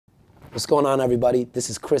What's going on, everybody? This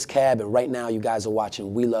is Cris Cab, and right now you guys are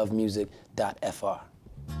watching WeLoveMusic.fr.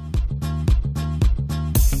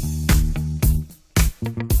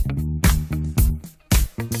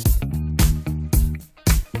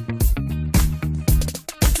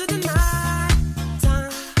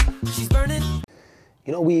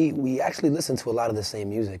 You know, we actually listen to a lot of the same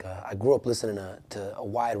music. I grew up listening to a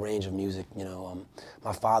wide range of music. You know,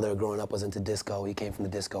 my father growing up was into disco. He came from the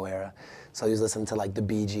disco era. So he was listening to like the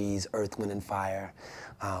Bee Gees, Earth, Wind and Fire,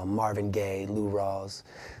 Marvin Gaye, Lou Rawls.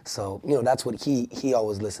 So, you know, that's what he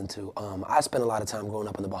always listened to. I spent a lot of time growing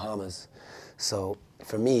up in the Bahamas. So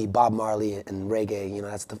for me, Bob Marley and reggae, you know,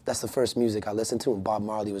 that's the first music I listened to, and Bob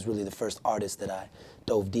Marley was really the first artist that I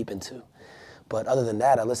dove deep into. But other than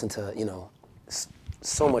that, I listened to, you know,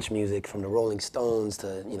 so much music, from the Rolling Stones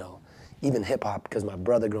to, you know, even hip-hop, because my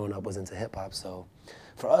brother growing up was into hip-hop. So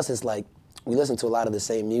for us, it's like we listen to a lot of the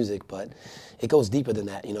same music, but it goes deeper than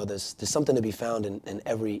that. You know, there's something to be found in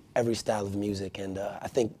every style of music, and I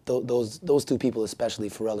think those two people, especially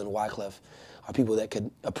Pharrell and Wyclef, are people that could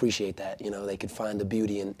appreciate that. You know, they could find the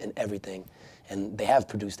beauty in everything, and they have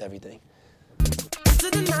produced everything.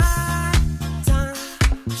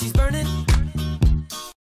 She's burning.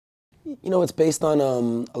 You know, it's based on,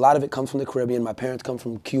 a lot of it comes from the Caribbean. My parents come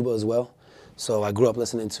from Cuba as well. So I grew up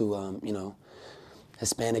listening to, you know,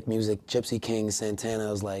 Hispanic music, Gypsy Kings,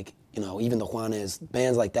 Santana. Was like, you know, even the Juanes,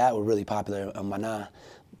 bands like that were really popular. Maná,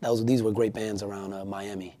 these were great bands around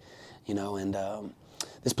Miami, you know, and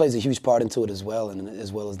this plays a huge part into it as well, and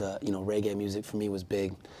as well as the, you know, reggae music for me was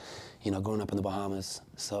big, you know, growing up in the Bahamas.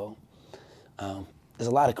 So there's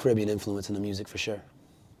a lot of Caribbean influence in the music for sure.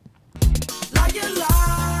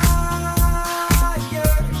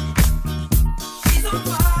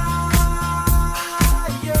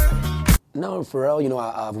 No, Pharrell, you know,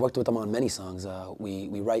 I've worked with him on many songs.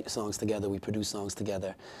 We write songs together, we produce songs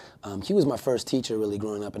together. He was my first teacher really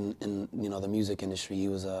growing up in you know, the music industry. He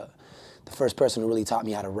was the first person who really taught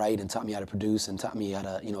me how to write and taught me how to produce and taught me how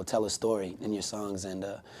to, you know, tell a story in your songs. And,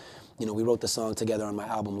 you know, we wrote the song together on my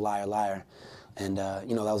album, Liar Liar. And,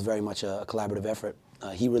 you know, that was very much a collaborative effort.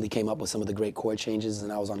 He really came up with some of the great chord changes,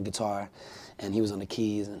 and I was on guitar, and he was on the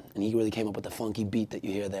keys, and he really came up with the funky beat that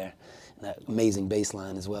you hear there, and that amazing bass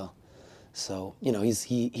line as well. So, you know,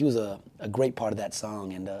 he was a great part of that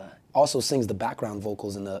song, and also sings the background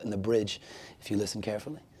vocals in the bridge, if you listen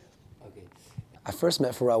carefully. Okay. I first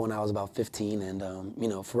met Pharrell when I was about 15, and, you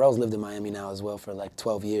know, Pharrell's lived in Miami now as well for like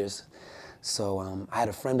 12 years. So I had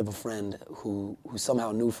a friend of a friend who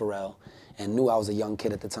somehow knew Pharrell, and knew I was a young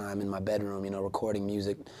kid at the time in my bedroom, you know, recording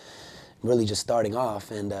music, really just starting off.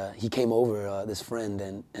 And he came over, this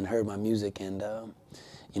friend, and heard my music, and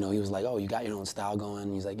you know, he was like, "Oh, you got your own style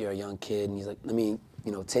going." He's like, "You're a young kid," and he's like, "Let me,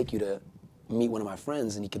 you know, take you to meet one of my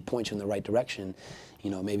friends, and he could point you in the right direction, you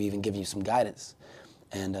know, maybe even give you some guidance."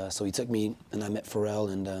 And so he took me, and I met Pharrell,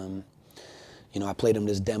 and you know, I played him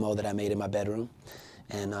this demo that I made in my bedroom.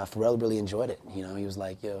 And Pharrell really enjoyed it. You know, he was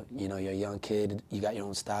like, "Yo, you know, you're a young kid, you got your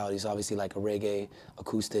own style." He's obviously like a reggae,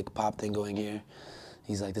 acoustic, pop thing going here.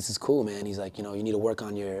 He's like, "This is cool, man." He's like, "You know, you need to work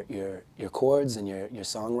on your chords and your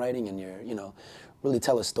songwriting and your, you know, really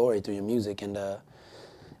tell a story through your music." And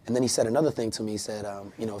then he said another thing to me. He said,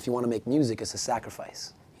 "You know, if you want to make music, it's a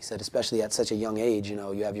sacrifice." He said, especially at such a young age, you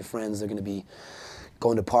know, you have your friends, they're going to be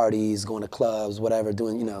going to parties, going to clubs, whatever,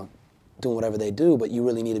 doing whatever they do, but you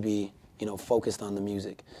really need to be, you know, focused on the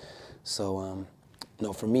music." So, you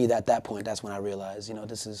know, for me, at that point, that's when I realized, you know,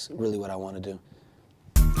 this is really what I want to do.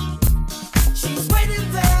 She's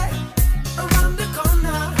waiting there around the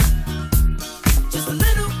corner. Just a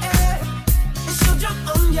little air, and she'll jump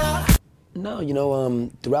on ya. No, you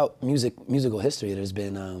know, throughout musical history, there's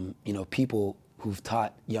been, you know, people who've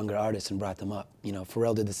taught younger artists and brought them up. You know,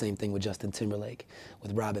 Pharrell did the same thing with Justin Timberlake,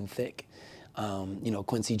 with Robin Thicke. You know,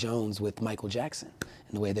 Quincy Jones with Michael Jackson,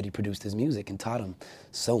 and the way that he produced his music and taught him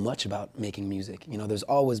so much about making music. You know, there's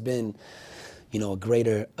always been, you know, a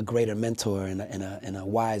greater mentor and a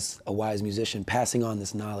wise musician passing on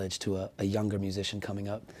this knowledge to a younger musician coming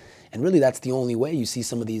up. And really, that's the only way you see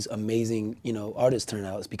some of these amazing, you know, artists turn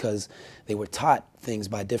out, is because they were taught things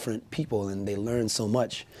by different people and they learned so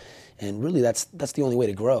much. And really, that's the only way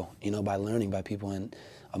to grow, you know, by learning by people. And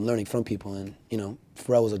I'm learning from people, and, you know,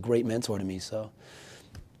 Pharrell was a great mentor to me, so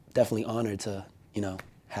definitely honored to, you know,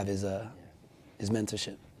 have his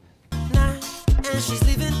mentorship. And she's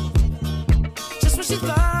leaving just when she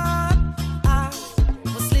thought I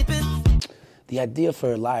was sleeping. The idea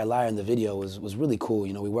for Liar Liar in the video was really cool.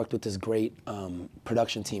 You know, we worked with this great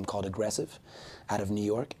production team called Aggressive out of New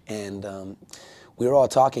York, and we were all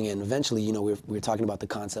talking, and eventually, you know, we were talking about the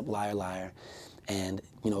concept Liar Liar. And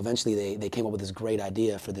eventually they came up with this great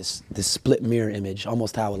idea for this split mirror image,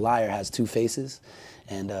 almost how a lyre has two faces,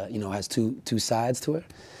 and has two sides to her.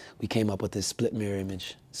 We came up with this split mirror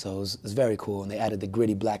image, so it was very cool. And they added the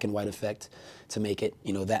gritty black and white effect to make it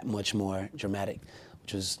that much more dramatic,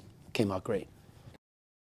 which came out great.